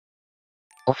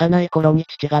幼い頃に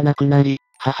父が亡くなり、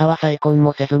母は再婚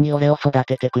もせずに俺を育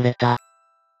ててくれた。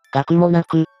学もな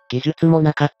く、技術も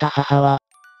なかった母は、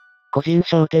個人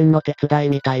商店の手伝い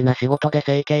みたいな仕事で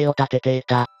生計を立ててい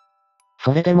た。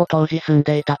それでも当時住ん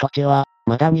でいた土地は、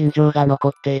まだ人情が残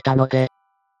っていたので、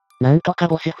なんとか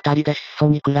母子二人で質素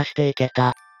に暮らしていけ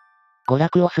た。娯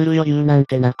楽をする余裕なん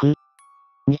てなく、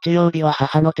日曜日は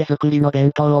母の手作りの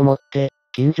弁当を持って、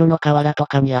近所の河原と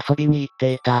かに遊びに行っ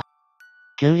ていた。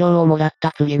給料をもらっ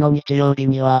た次の日曜日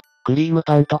には、クリーム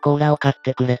パンとコーラを買っ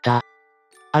てくれた。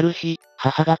ある日、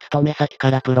母が勤め先か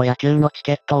らプロ野球のチ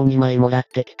ケットを2枚もらっ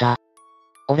てきた。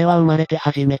俺は生まれて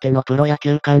初めてのプロ野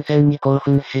球観戦に興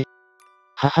奮し、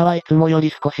母はいつもよ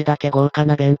り少しだけ豪華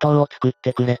な弁当を作っ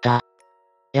てくれた。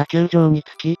野球場に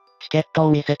着き、チケット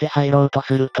を見せて入ろうと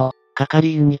すると、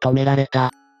係員に止められ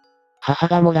た。母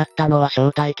がもらったのは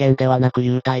招待券ではなく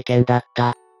優待券だっ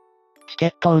た。チケ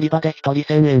ット売り場で1人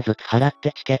1000円ずつ払っ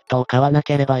てチケットを買わな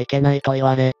ければいけないと言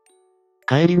われ、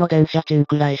帰りの電車賃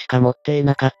くらいしか持ってい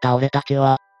なかった俺たち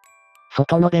は、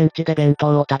外のベンチで弁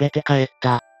当を食べて帰っ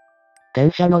た。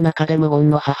電車の中で無言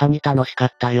の母に楽しか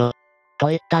ったよ。と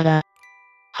言ったら、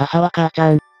母は母ち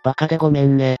ゃん、バカでごめ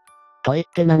んね。と言っ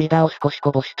て涙を少し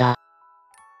こぼした。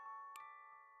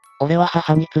俺は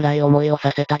母に辛い思いを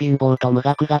させた貧乏と無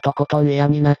学がとことん嫌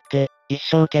になって、一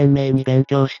生懸命に勉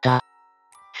強した。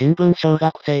新聞小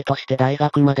学生として大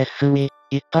学まで進み、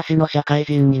一発の社会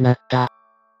人になった。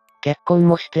結婚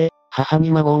もして、母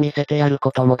に孫を見せてやる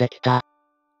こともできた。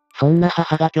そんな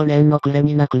母が去年の暮れ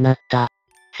に亡くなった。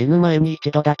死ぬ前に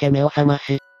一度だけ目を覚ま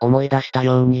し、思い出した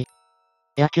ように。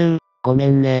野球、ごめ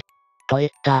んね。と言っ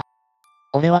た。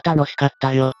俺は楽しかっ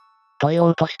たよ。と言お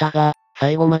うとしたが、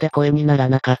最後まで声になら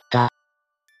なかった。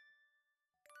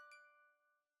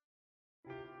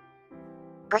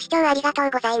ご視聴ありがと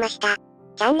うございました。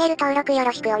チャンネル登録よ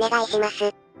ろしくお願いしま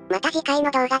す。また次回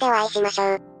の動画でお会いしまし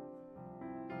ょう。